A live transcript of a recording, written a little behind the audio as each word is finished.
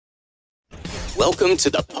Welcome to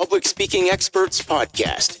the Public Speaking Experts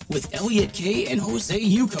Podcast with Elliot Kay and Jose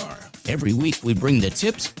Ucar. Every week we bring the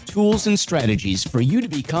tips, tools, and strategies for you to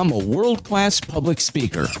become a world-class public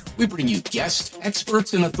speaker. We bring you guests,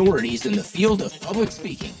 experts, and authorities in the field of public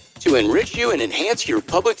speaking to enrich you and enhance your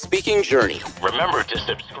public speaking journey. Remember to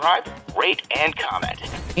subscribe, rate, and comment.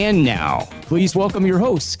 And now, please welcome your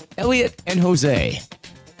hosts, Elliot and Jose.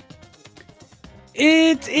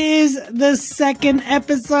 It is the second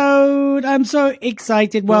episode. I'm so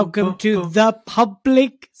excited. Welcome to the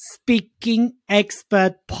Public Speaking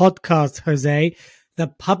Expert Podcast, Jose. The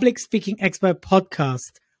Public Speaking Expert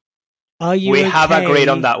Podcast. Are you We okay? have agreed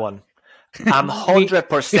on that one. I'm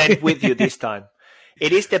 100% with you this time.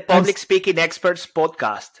 It is the Public Speaking Experts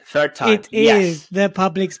Podcast. Third time. It is the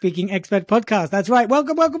Public Speaking Expert Podcast. That's right.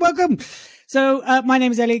 Welcome. So my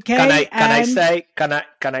name is Elliot Kay.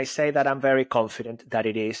 Can I say that I'm very confident that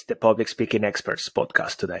it is the Public Speaking Experts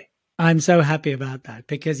Podcast today? I'm so happy about that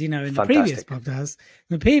because, in the previous podcast,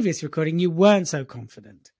 in the previous recording, you weren't so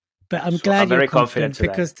confident. But I'm glad you're very confident today.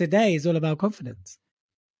 Because today is all about confidence.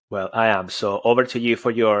 Well, I am. So over to you for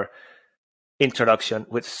your introduction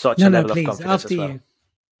with such a level of confidence as well.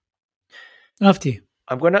 After you.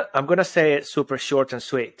 I'm gonna say it super short and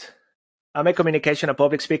sweet. I'm a communication and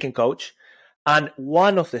public speaking coach. And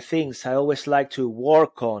one of the things I always like to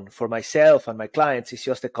work on for myself and my clients is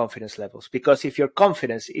just the confidence levels. Because if your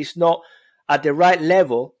confidence is not at the right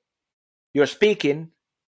level, your speaking,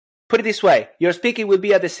 put it this way, your speaking will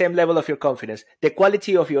be at the same level of your confidence. The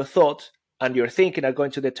quality of your thoughts and your thinking are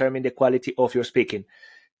going to determine the quality of your speaking.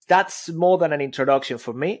 That's more than an introduction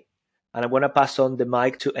for me. And I'm going to pass on the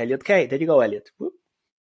mic to Elliot Kay. There you go, Elliot. Whoop.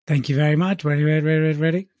 Thank you very much.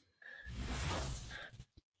 Ready?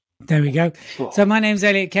 There we go. So my name's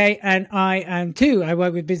Elliot Kay, and I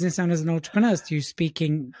work with business owners and entrepreneurs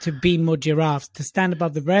to be more giraffes, to stand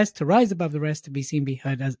above the rest, to rise above the rest, to be seen, be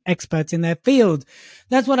heard as experts in their field.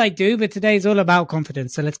 That's what I do, but today is all about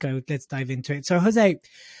confidence. So let's dive into it. So Jose,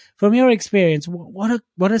 from your experience, what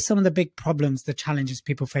are some of the big problems, the challenges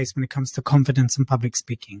people face when it comes to confidence and public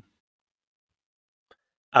speaking?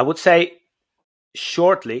 I would say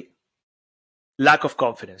shortly, lack of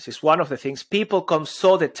confidence is one of the things people come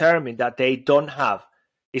so determined that they don't have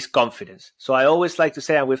is confidence. So I always like to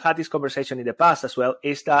say, and we've had this conversation in the past as well,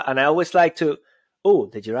 is that, and I always like to,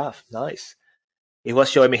 the giraffe, nice. He was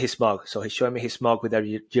showing me his mug. So he's showing me his mug with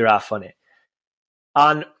a giraffe on it.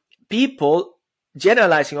 And people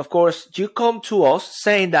generalizing, of course, you come to us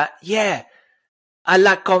saying that, I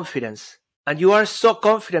lack confidence. And you are so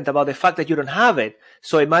confident about the fact that you don't have it.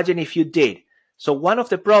 So imagine if you did. So one of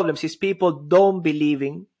the problems is people don't believe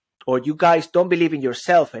in, or you guys don't believe in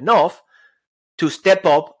yourself enough to step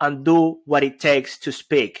up and do what it takes to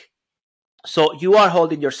speak. So you are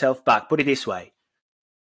holding yourself back. Put it this way.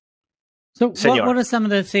 So what are some of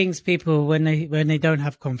the things people, when they don't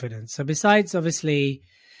have confidence? So besides obviously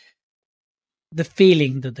the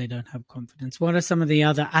feeling that they don't have confidence, what are some of the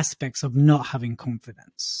other aspects of not having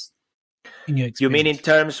confidence? In your experience? You mean in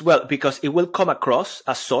terms, because it will come across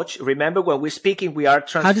as such. Remember, when we're speaking, we are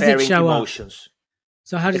transferring emotions.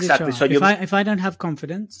 So how does it show up? So if I don't have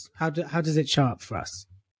confidence, how does it show up for us?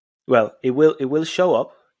 Well, it will show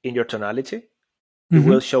up in your tonality. It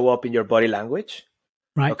will show up in your body language.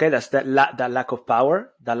 Right. Okay, that's that lack of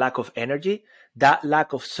power, that lack of energy, that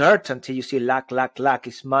lack of certainty. You see, lack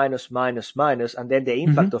is minus, and then the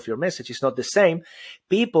impact of your message is not the same.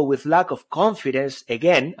 People with lack of confidence,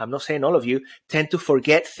 again, I'm not saying all of you, tend to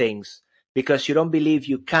forget things because you don't believe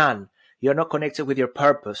you can. You're not connected with your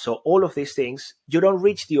purpose. So all of these things, you don't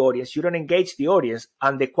reach the audience, you don't engage the audience,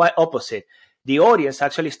 and the quite opposite. The audience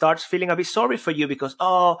actually starts feeling a bit sorry for you because,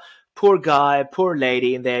 poor guy, poor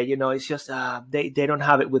lady in there, it's just, they don't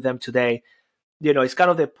have it with them today. It's kind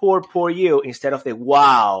of the poor you instead of the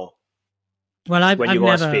wow. Well, I've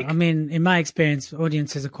never, in my experience,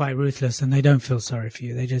 audiences are quite ruthless and they don't feel sorry for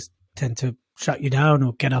you. They just tend to shut you down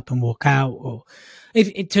or get up and walk out, or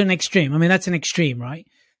to an extreme. That's an extreme, right?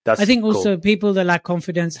 I think also people that lack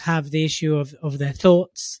confidence have the issue of their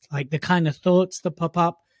thoughts, like the kind of thoughts that pop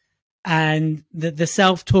up and the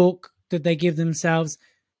self-talk that they give themselves.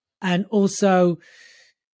 And also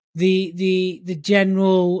the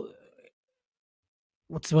general,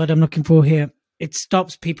 what's the word I'm looking for here? It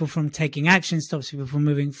stops people from taking action, stops people from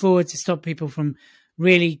moving forward, it stops people from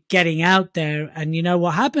really getting out there. And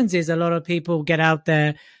what happens is a lot of people get out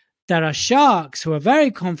there that are sharks who are very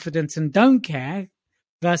confident and don't care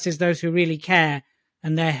versus those who really care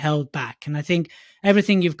and they're held back. And I think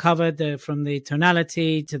everything you've covered, from the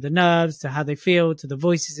tonality to the nerves, to how they feel, to the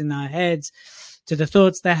voices in our heads, to the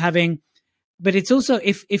thoughts they're having, but it's also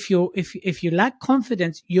if you lack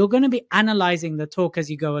confidence, you're going to be analyzing the talk as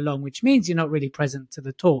you go along, which means you're not really present to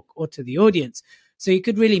the talk or to the audience. So you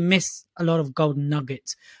could really miss a lot of golden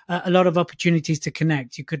nuggets, a lot of opportunities to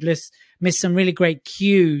connect. You could miss some really great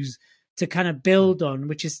cues to kind of build on,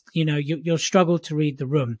 which is, you'll struggle to read the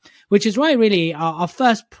room, which is why really our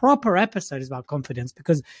first proper episode is about confidence,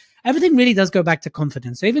 because everything really does go back to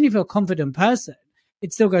confidence. So even if you're a confident person,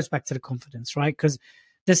 it still goes back to the confidence, right? Because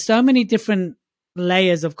there's so many different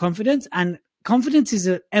layers of confidence, and confidence is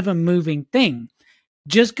an ever moving thing.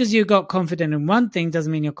 Just because you got confident in one thing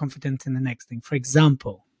doesn't mean you're confident in the next thing. For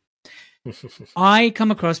example, I come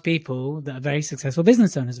across people that are very successful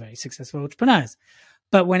business owners, very successful entrepreneurs.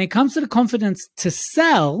 But when it comes to the confidence to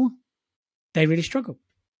sell, they really struggle.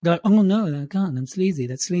 They're like, oh no, I can't. I'm sleazy.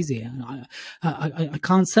 That's sleazy. I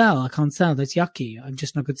can't sell. I can't sell. That's yucky. I'm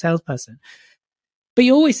just not a good salesperson. But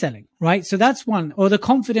you're always selling, right? So that's one. Or the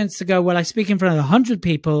confidence to go, well, I speak in front of 100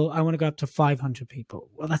 people. I want to go up to 500 people.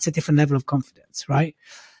 Well, that's a different level of confidence, right?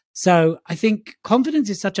 So I think confidence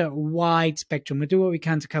is such a wide spectrum. We'll do what we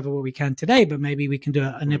can to cover what we can today, but maybe we can do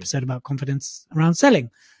an episode about confidence around selling,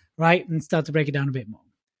 right? And start to break it down a bit more.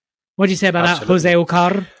 What do you say about that, Jose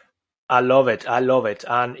Ocar? I love it.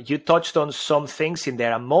 And you touched on some things in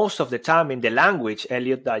there. And most of the time in the language,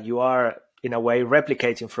 Elliot, that you are in a way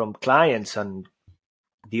replicating from clients and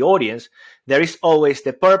the audience, there is always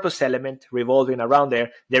the purpose element revolving around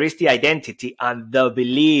there. There is the identity and the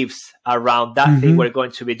beliefs around that thing we're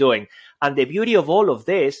going to be doing. And the beauty of all of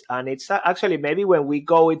this, and it's actually maybe when we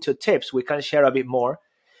go into tips, we can share a bit more,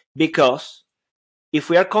 because if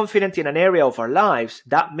we are confident in an area of our lives,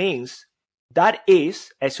 that means that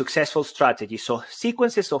is a successful strategy. So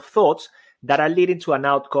sequences of thoughts that are leading to an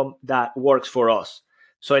outcome that works for us.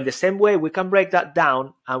 So in the same way, we can break that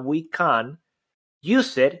down and we can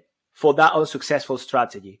use it for that unsuccessful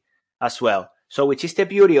strategy as well. So which is the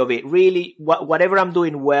beauty of it. Really, whatever I'm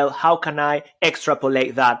doing well, how can I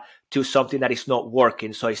extrapolate that to something that is not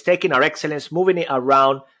working? So it's taking our excellence, moving it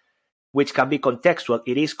around, which can be contextual.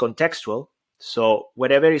 It is contextual. So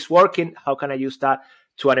whatever is working, how can I use that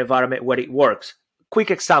to an environment where it works?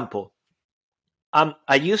 Quick example.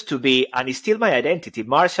 I used to be, and it's still my identity,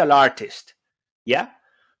 martial artist. Yeah.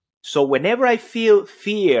 So whenever I feel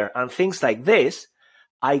fear and things like this,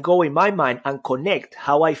 I go in my mind and connect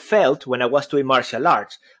how I felt when I was doing martial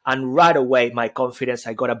arts. And right away, my confidence,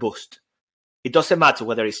 I got a boost. It doesn't matter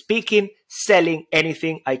whether it's speaking, selling,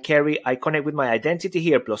 anything I connect with my identity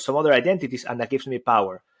here, plus some other identities, and that gives me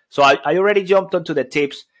power. So I already jumped onto the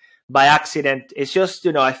tips by accident. It's just,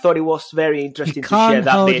 I thought it was very interesting to share that. You can't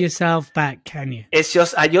hold yourself back, can you? It's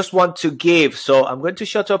just, I just want to give. So I'm going to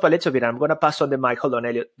shut up a little bit. I'm going to pass on the mic. Hold on,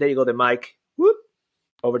 Elliot. There you go, the mic. Whoop.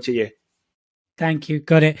 Over to you. Thank you.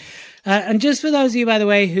 Got it. And just for those of you, by the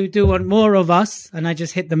way, who do want more of us, and I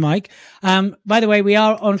just hit the mic. By the way, we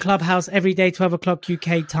are on Clubhouse every day, 12 o'clock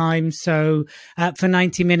UK time. So for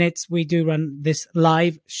 90 minutes, we do run this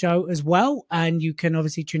live show as well. And you can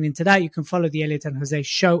obviously tune into that. You can follow the Elliot and Jose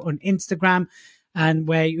show on Instagram, and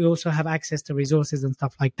where you also have access to resources and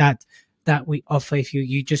stuff like that we offer. If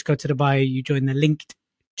you just go to the bio, you join the linked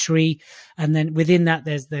tree, and then within that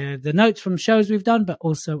there's the notes from shows we've done, but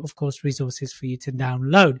also of course resources for you to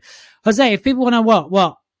download. Jose, if people want to what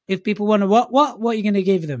are you going to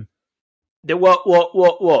give them? The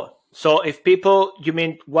what? So if people, you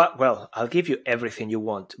mean what? Well, I'll give you everything you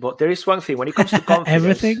want, but there is one thing when it comes to confidence.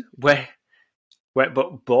 Everything? But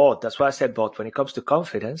that's why I said but when it comes to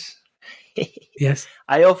confidence. Yes.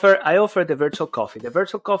 I offer the virtual coffee. The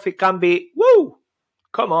virtual coffee can be, woo!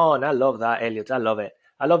 Come on, I love that, Elliot. I love it.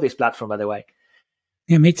 I love this platform, by the way.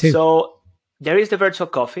 Yeah, me too. So there is the virtual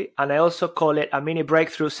coffee, and I also call it a mini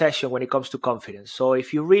breakthrough session when it comes to confidence. So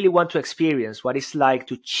if you really want to experience what it's like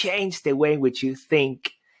to change the way in which you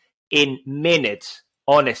think in minutes,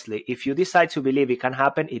 honestly, if you decide to believe it can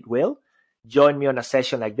happen, it will. Join me on a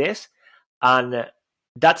session like this. And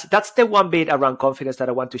that's the one bit around confidence that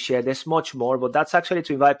I want to share. There's much more, but that's actually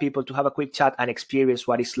to invite people to have a quick chat and experience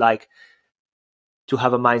what it's like to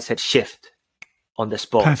have a mindset shift on the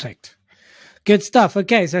spot. Perfect. Good stuff.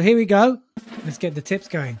 Okay, so here we go. Let's get the tips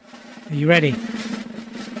going. Are you ready?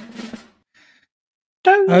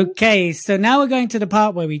 Okay, so now we're going to the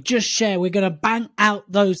part where we just share. We're going to bang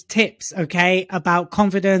out those tips, okay, about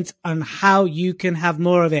confidence and how you can have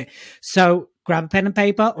more of it. So grab a pen and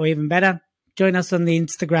paper, or even better, join us on the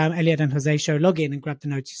Instagram, Elliot and Jose Show. Log in and grab the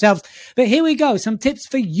notes yourselves. But here we go. Some tips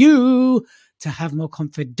for you to have more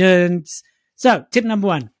confidence. So tip number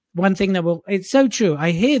one thing that it's so true.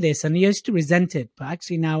 I hear this and I used to resent it, but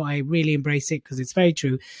actually now I really embrace it because it's very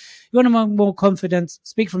true. You want to have more confidence,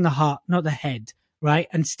 speak from the heart, not the head. right?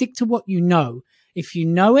 And stick to what you know. If you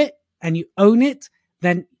know it and you own it,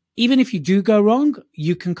 then even if you do go wrong,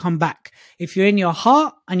 you can come back. If you're in your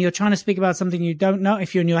heart and you're trying to speak about something you don't know,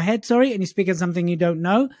 if you're in your head, and you speak of something you don't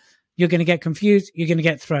know, you're going to get confused. You're going to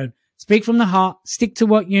get thrown. Speak from the heart. Stick to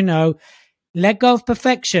what you know. Let go of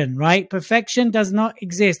perfection, right? Perfection does not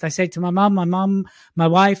exist. I say to my mom, my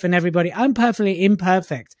wife, and everybody, I'm perfectly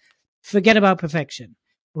imperfect. Forget about perfection,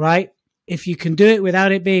 right? If you can do it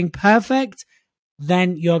without it being perfect,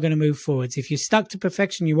 then you're going to move forwards. If you're stuck to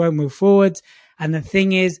perfection, you won't move forwards. And the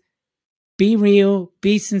thing is, be real,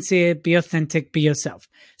 be sincere, be authentic, be yourself.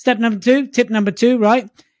 Tip number two, right?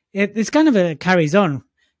 This kind of carries on.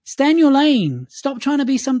 Stay in your lane. Stop trying to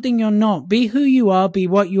be something you're not. Be who you are, be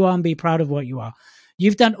what you are, and be proud of what you are.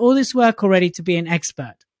 You've done all this work already to be an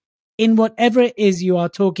expert in whatever it is you are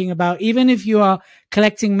talking about. Even if you are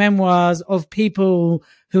collecting memoirs of people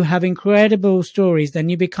who have incredible stories, then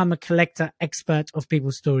you become a collector expert of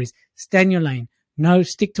people's stories. Stay in your lane. No,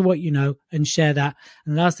 stick to what you know and share that.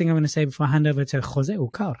 And the last thing I'm going to say before I hand over to Jose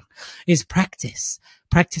Ucar is practice.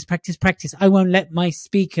 Practice, practice, practice. I won't let my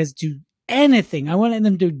speakers do anything. I won't let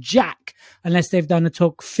them do jack unless they've done a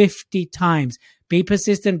talk 50 times. Be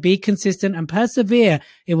persistent, be consistent, and persevere.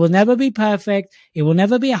 It will never be perfect. It will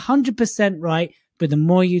never be 100% right. But the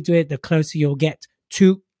more you do it, the closer you'll get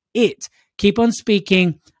to it. Keep on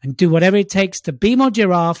speaking and do whatever it takes to be more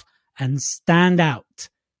giraffe and stand out.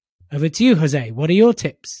 Over to you, Jose. What are your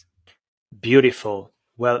tips? Beautiful.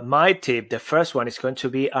 Well, my tip, the first one is going to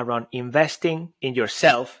be around investing in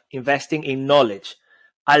yourself, investing in knowledge.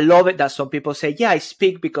 I love it that some people say, yeah, I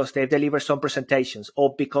speak because they've delivered some presentations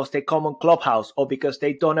or because they come on Clubhouse or because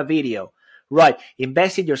they've done a video. Right.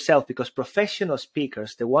 Invest in yourself because professional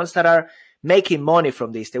speakers, the ones that are making money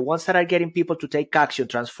from this, the ones that are getting people to take action,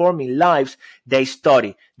 transforming lives, they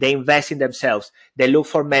study, they invest in themselves. They look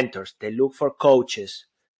for mentors. They look for coaches.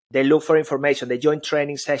 They look for information. They join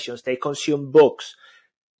training sessions. They consume books.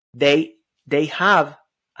 They have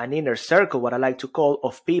an inner circle, what I like to call,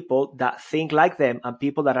 of people that think like them and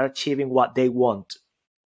people that are achieving what they want.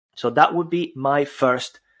 So that would be my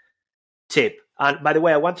first tip. And by the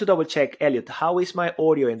way, I want to double check, Elliot, how is my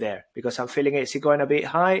audio in there? Because I'm feeling it. Is it going a bit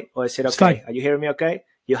high or is it okay? Are you hearing me okay?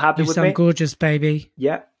 You happy with me? You sound gorgeous, baby.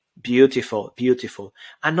 Yeah. Beautiful, beautiful.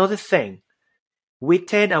 Another thing.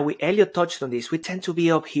 Elliot touched on this, we tend to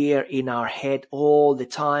be up here in our head all the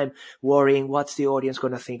time, worrying, what's the audience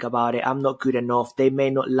going to think about it? I'm not good enough. They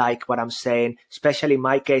may not like what I'm saying. Especially in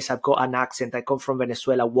my case, I've got an accent. I come from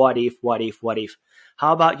Venezuela. What if?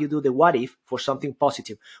 How about you do the what if for something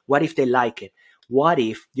positive? What if they like it? What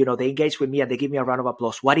if, they engage with me and they give me a round of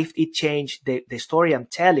applause? What if it changed the story I'm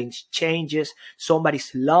telling changes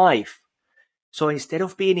somebody's life? So instead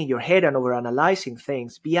of being in your head and overanalyzing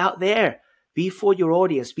things, be out there. Be for your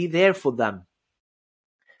audience. Be there for them.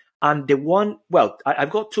 And I've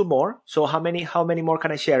got two more. So how many more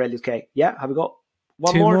can I share, Elliot K? Yeah, have we got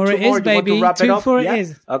one more? Two more it is, baby. You want to wrap it up? It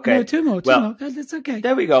is. Okay. No, two more. That's okay.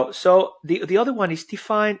 There we go. So the other one is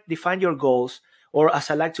define your goals, or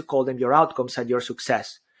as I like to call them, your outcomes and your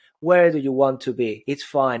success. Where do you want to be? It's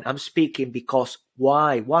fine. I'm speaking because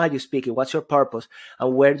why? Why are you speaking? What's your purpose?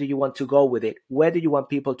 And where do you want to go with it? Where do you want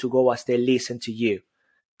people to go as they listen to you?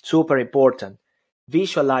 Super important.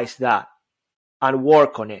 Visualize that and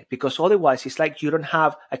work on it, because otherwise it's like you don't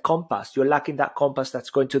have a compass. You're lacking that compass that's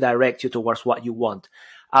going to direct you towards what you want.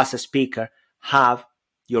 As a speaker, have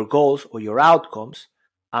your goals or your outcomes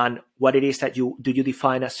and what it is that you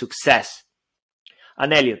define as success.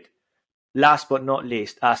 And Elliot, last but not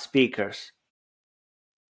least, as speakers,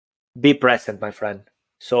 be present, my friend.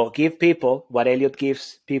 So give people what Elliot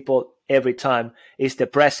gives people every time is the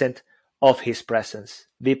present of his presence.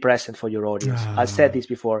 Be present for your audience. I said this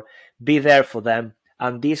before. Be there for them.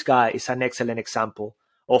 And this guy is an excellent example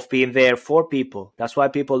of being there for people. That's why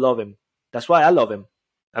people love him. That's why I love him.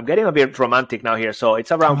 I'm getting a bit romantic now here. So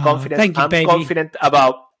it's around confidence. Thank you, baby.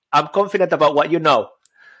 I'm confident about what you know.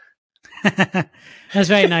 That's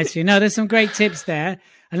very nice of you. No, there's some great tips there.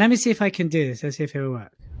 And let me see if I can do this. Let's see if it will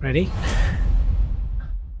work. Ready?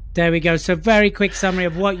 There we go. So very quick summary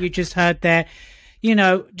of what you just heard there.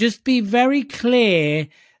 Just be very clear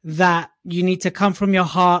that you need to come from your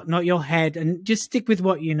heart, not your head, and just stick with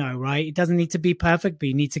what you know, right? It doesn't need to be perfect, but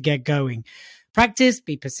you need to get going. Practice,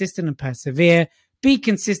 be persistent and persevere. Be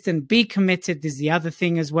consistent, be committed. There's the other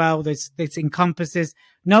thing as well. This encompasses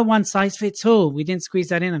no one size fits all. We didn't squeeze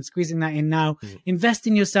that in. I'm squeezing that in now. Invest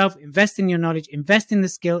in yourself, invest in your knowledge, invest in the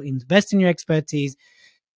skill, invest in your expertise.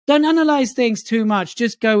 Don't analyze things too much.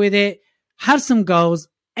 Just go with it. Have some goals.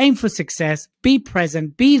 Aim for success, be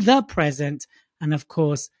present, be the present, and of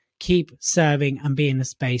course, keep serving and be in a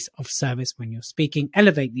space of service when you're speaking.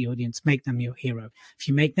 Elevate the audience, make them your hero. If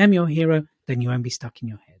you make them your hero, then you won't be stuck in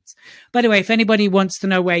your heads. By the way, if anybody wants to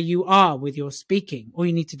know where you are with your speaking, all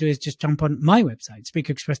you need to do is just jump on my website,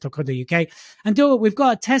 speakerexpress.co.uk, and do it. We've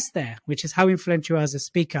got a test there, which is how influential you are as a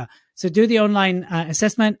speaker. So do the online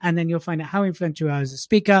assessment, and then you'll find out how influential you are as a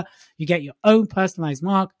speaker. You get your own personalized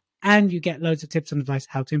mark, and you get loads of tips and advice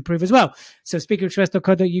how to improve as well. So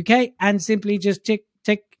speakerexpress.co.uk, and simply just tick,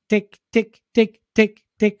 tick, tick, tick, tick, tick,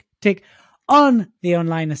 tick, tick on the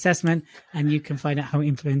online assessment, and you can find out how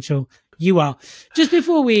influential you are. Just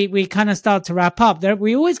before we kind of start to wrap up,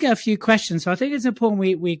 we always get a few questions, so I think it's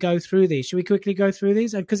important we go through these. Should we quickly go through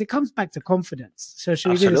these? Because it comes back to confidence. So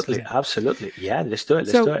should we do this? Absolutely. Yeah, let's do it.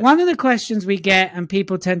 So one of the questions we get, and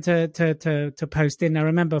people tend to post in. Now,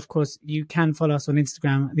 remember, of course, you can follow us on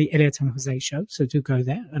Instagram, the Elliot and Jose Show. So do go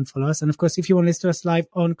there and follow us. And of course, if you want to listen to us live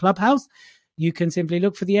on Clubhouse, you can simply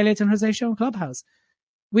look for the Elliot and Jose Show on Clubhouse.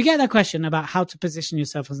 We get that question about how to position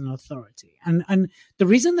yourself as an authority. And the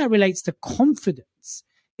reason that relates to confidence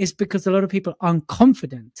is because a lot of people aren't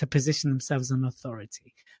confident to position themselves as an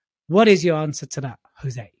authority. What is your answer to that,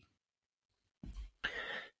 Jose?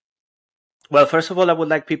 Well, first of all, I would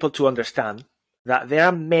like people to understand that there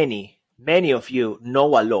are many of you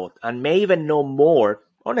know a lot and may even know more,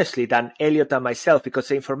 honestly, than Elliot and myself, because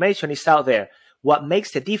the information is out there. What makes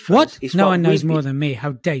the difference is no one knows more than me.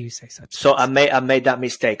 How dare you say such? So I made that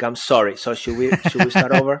mistake. I'm sorry. So should we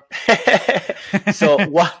start over? So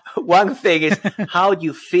one thing is how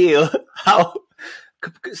you feel.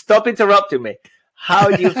 Stop interrupting me. How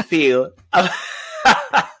do you feel?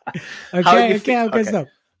 Okay, stop.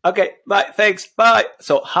 Okay, bye. Thanks. Bye.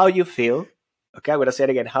 So how you feel? Okay, I'm gonna say it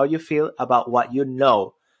again. How you feel about what you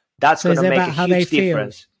know? That's gonna make a huge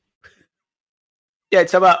difference. Yeah,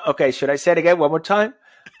 it's about, okay, should I say it again one more time?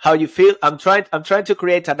 How you feel? I'm trying to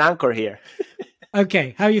create an anchor here.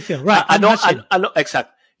 Okay, how you feel? Right. I know,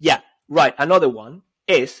 exactly. Yeah, right. Another one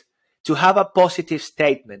is to have a positive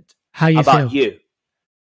statement about you.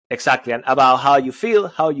 Exactly, and about how you feel,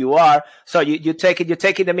 how you are. So you're taking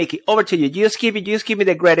the Mickey. Over to you. Just give me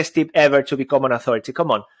the greatest tip ever to become an authority.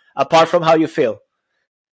 Come on. Apart from how you feel.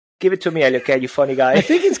 Give it to me, Elliot, okay, you funny guy. I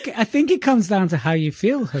think it comes down to how you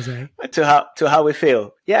feel, Jose. to how we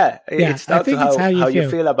feel. Yeah. It's down to how you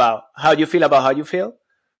feel about how you feel.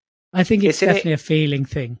 I think it's definitely a feeling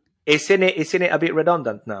thing. Isn't it a bit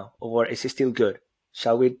redundant now? Or is it still good?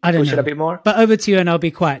 Shall we push it a bit more? But over to you and I'll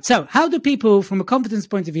be quiet. So how do people from a competence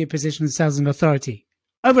point of view position themselves in authority?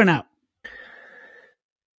 Over and out.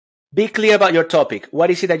 Be clear about your topic. What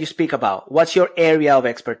is it that you speak about? What's your area of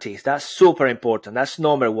expertise? That's super important. That's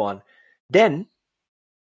number one. Then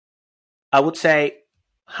I would say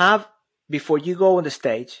before you go on the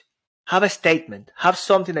stage, have a statement. Have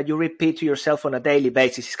something that you repeat to yourself on a daily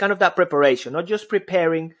basis. It's kind of that preparation, not just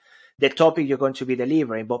preparing the topic you're going to be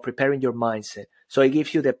delivering, but preparing your mindset. So it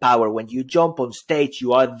gives you the power. When you jump on stage,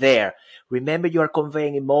 you are there. Remember, you are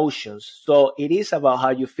conveying emotions. So it is about how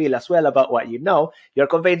you feel as well about what you know. You're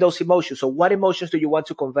conveying those emotions. So what emotions do you want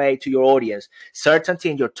to convey to your audience? Certainty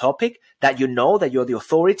in your topic, that you know that you're the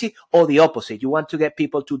authority, or the opposite. You want to get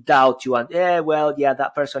people to doubt you and,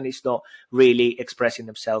 that person is not really expressing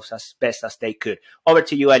themselves as best as they could. Over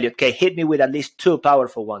to you, Elliot. Okay, hit me with at least 2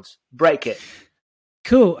 powerful ones. Break it.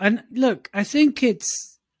 Cool. And look, I think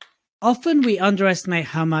it's often we underestimate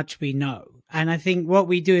how much we know. And I think what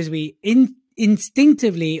we do is we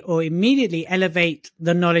instinctively or immediately elevate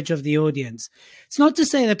the knowledge of the audience. It's not to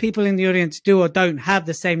say that people in the audience do or don't have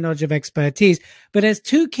the same knowledge of expertise, but there's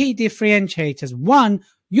 2 key differentiators. 1,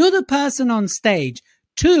 you're the person on stage.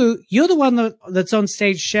 2, you're the one that's on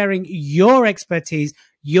stage sharing your expertise,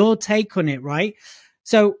 your take on it, right?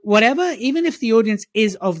 So whatever, even if the audience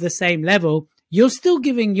is of the same level, you're still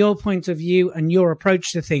giving your point of view and your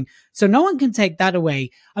approach to things. So no one can take that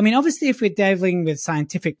away. I mean, obviously, if we're dealing with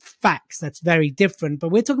scientific facts, that's very different.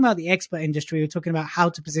 But we're talking about the expert industry. We're talking about how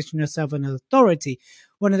to position yourself as an authority.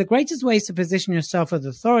 One of the greatest ways to position yourself as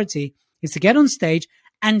authority is to get on stage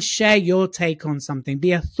and share your take on something.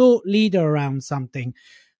 Be a thought leader around something.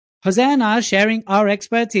 Jose and I are sharing our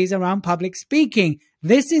expertise around public speaking.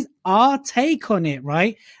 This is our take on it,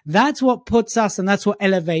 right? That's what puts us and that's what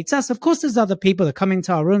elevates us. Of course, there's other people that come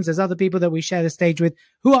into our rooms. There's other people that we share the stage with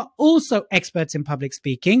who are also experts in public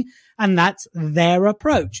speaking, and that's their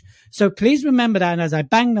approach. So please remember that. And as I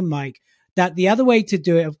bang the mic, that the other way to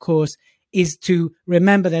do it, of course, is to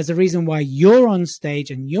remember there's a reason why you're on stage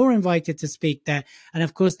and you're invited to speak there. And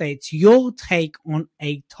of course, it's your take on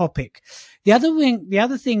a topic. The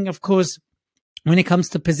other thing, of course, when it comes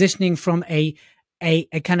to positioning from a a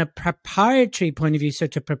kind of preparatory point of view, so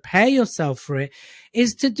to prepare yourself for it,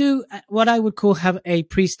 is to do what I would call have a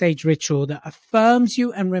pre-stage ritual that affirms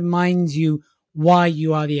you and reminds you why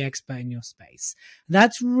you are the expert in your space.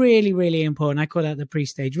 That's really, really important. I call that the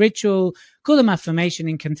pre-stage ritual. Call them affirmation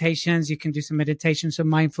incantations. You can do some meditation, some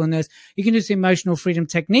mindfulness. You can do some emotional freedom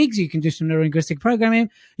techniques. You can do some neurolinguistic programming.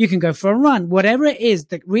 You can go for a run. Whatever it is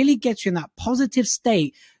that really gets you in that positive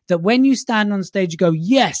state that when you stand on stage, you go,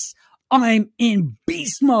 yes, I'm in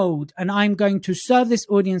beast mode and I'm going to serve this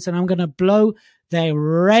audience and I'm going to blow their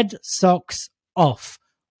red socks off.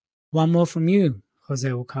 One more from you, Jose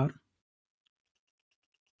Ulcar.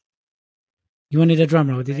 You wanted a drum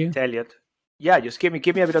roll, did you? Elliot. Yeah, just give me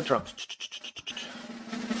a bit of drums.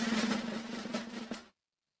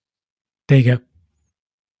 There you go.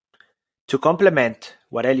 To complement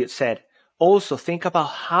what Elliot said, also think about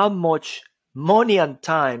how much money and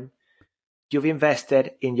time you've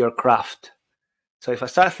invested in your craft. So if I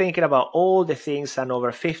start thinking about all the things and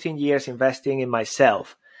over 15 years investing in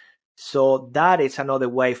myself, so that is another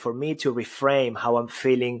way for me to reframe how I'm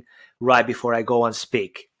feeling right before I go and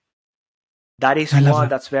speak. That is one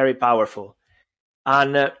that's very powerful.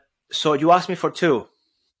 And so you asked me for two.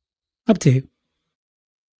 Up to you.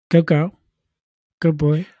 Go girl. Go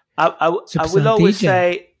boy. I will always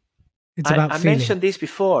say, it's about I mentioned this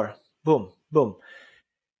before. Boom, boom.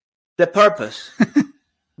 The purpose.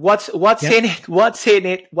 What's in it? What's in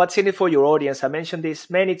it? What's in it for your audience? I mentioned this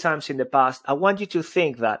many times in the past. I want you to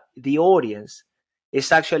think that the audience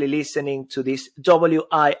is actually listening to this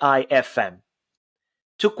WIIFM.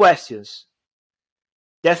 Two questions.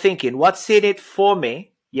 They're thinking, what's in it for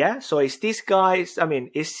me? Yeah. So is this guy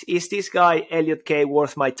Elliot Kay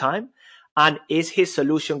worth my time? And is his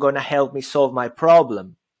solution going to help me solve my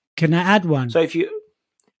problem? Can I add one? So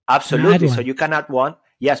absolutely. So you can add one.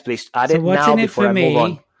 Yes, please add it now before I move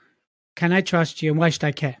on. Can I trust you and why should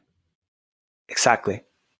I care? Exactly.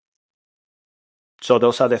 So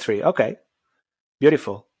those are the three. Okay.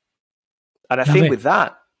 Beautiful. And I think with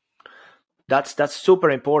that, that's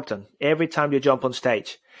super important every time you jump on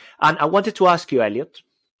stage. And I wanted to ask you, Elliot,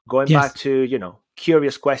 going back to,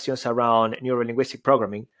 curious questions around neurolinguistic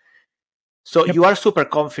programming. So you are super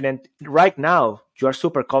confident right now. You are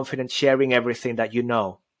super confident sharing everything that you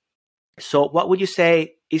know. So what would you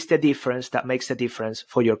say is the difference that makes the difference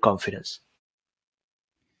for your confidence?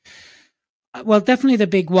 Well, definitely the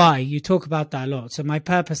big why. You talk about that a lot. So my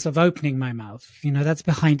purpose of opening my mouth, that's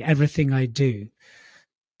behind everything I do.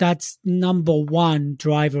 That's number one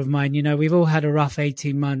driver of mine. We've all had a rough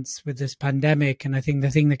 18 months with this pandemic. And I think the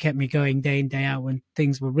thing that kept me going day in, day out when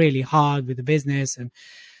things were really hard with the business and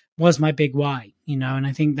was my big why, and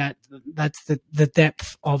I think that's the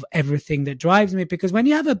depth of everything that drives me, because when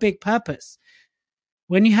you have a big purpose,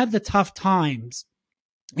 when you have the tough times,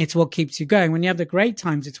 it's what keeps you going. When you have the great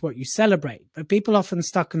times, it's what you celebrate. But people often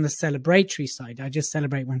stuck on the celebratory side. I just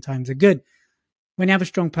celebrate when times are good. When you have a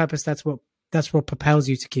strong purpose, that's what propels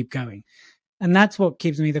you to keep going. And that's what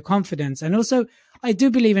gives me the confidence. And also, I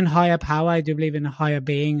do believe in higher power. I do believe in a higher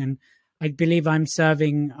being. And I believe I'm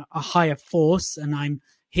serving a higher force and I'm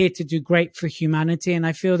here to do great for humanity. And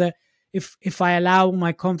I feel that if I allow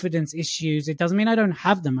my confidence issues, it doesn't mean I don't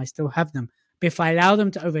have them. I still have them. But if I allow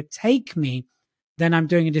them to overtake me, then I'm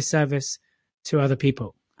doing a disservice to other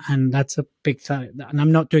people. And that's a big thing. And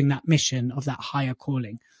I'm not doing that mission of that higher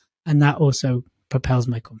calling. And that also propels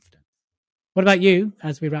my confidence. What about you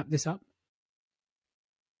as we wrap this up?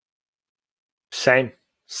 Same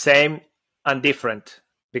and different,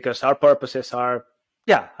 because our purposes are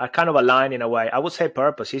kind of aligned in a way. I would say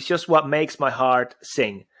purpose is just what makes my heart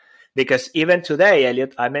sing. Because even today,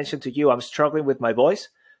 Elliot, I mentioned to you, I'm struggling with my voice.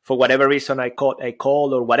 For whatever reason, I caught a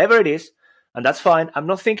cold or whatever it is. And that's fine. I'm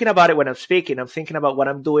not thinking about it when I'm speaking. I'm thinking about what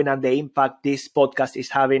I'm doing and the impact this podcast is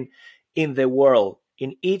having in the world,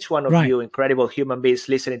 in each one of you incredible human beings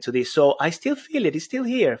listening to this. So I still feel it. It's still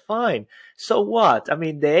here. Fine. So what? I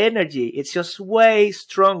mean, the energy, it's just way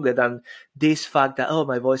stronger than this fact that,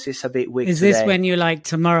 my voice is a bit weak today. Is this when you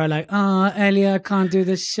tomorrow, Elliot, I can't do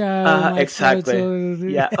the show.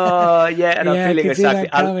 Exactly. Yeah. Oh, yeah. And I'm feeling exactly.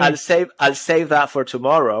 I'll save that for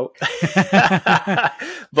tomorrow,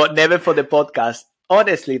 but never for the podcast.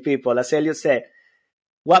 Honestly, people, as Elliot said,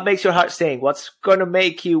 what makes your heart sing? What's going to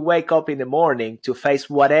make you wake up in the morning to face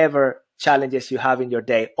whatever challenges you have in your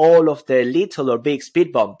day? All of the little or big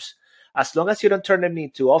speed bumps. As long as you don't turn them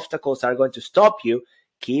into obstacles that are going to stop you,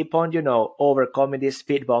 keep on, overcoming these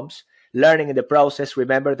speed bumps, learning in the process.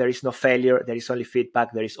 Remember, there is no failure. There is only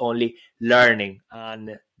feedback. There is only learning.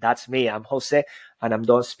 And that's me. I'm Jose, and I'm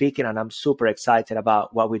done speaking, and I'm super excited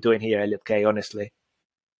about what we're doing here, Elliot Kay, honestly.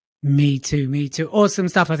 Me too. Awesome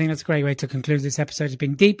stuff. I think that's a great way to conclude this episode. It's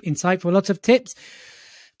been deep, insightful, lots of tips,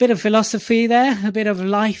 bit of philosophy there, a bit of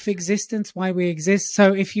life existence, why we exist.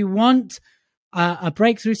 So if you want a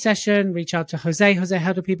breakthrough session, reach out to Jose. Jose,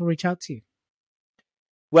 how do people reach out to you?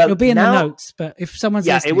 Well, it'll be in the notes, but if someone's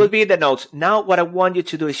listening, it will be in the notes. Now, what I want you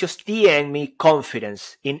to do is just DM me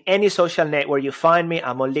confidence in any social network you find me.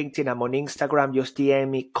 I'm on LinkedIn, I'm on Instagram. Just DM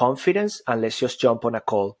me confidence, and let's just jump on a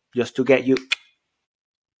call just to get you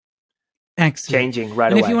changing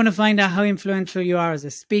right away. And if you want to find out how influential you are as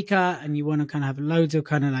a speaker, and you want to kind of have loads of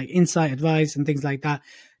kind of like insight, advice, and things like that,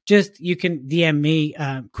 you can DM me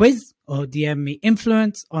quiz or DM me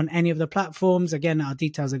influence on any of the platforms. Again, our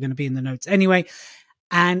details are going to be in the notes anyway.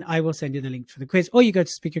 And I will send you the link for the quiz, or you go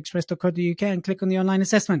to speakerexpress.co.uk and click on the online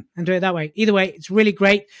assessment and do it that way. Either way, it's really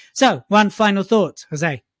great. So one final thought,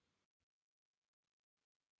 Jose.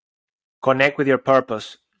 Connect with your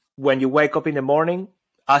purpose. When you wake up in the morning,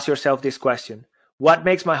 ask yourself this question: what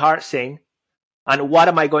makes my heart sing? And what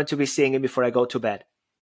am I going to be singing before I go to bed?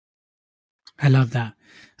 I love that.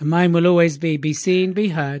 And mine will always be seen, be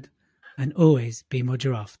heard, and always be more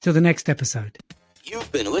giraffe. Till the next episode.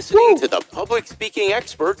 You've been listening to the Public Speaking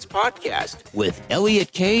Experts Podcast with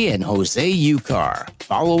Elliot Kay and Jose Ucar.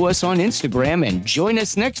 Follow us on Instagram and join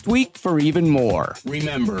us next week for even more.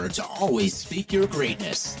 Remember to always speak your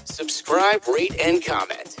greatness. Subscribe, rate, and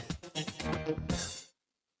comment.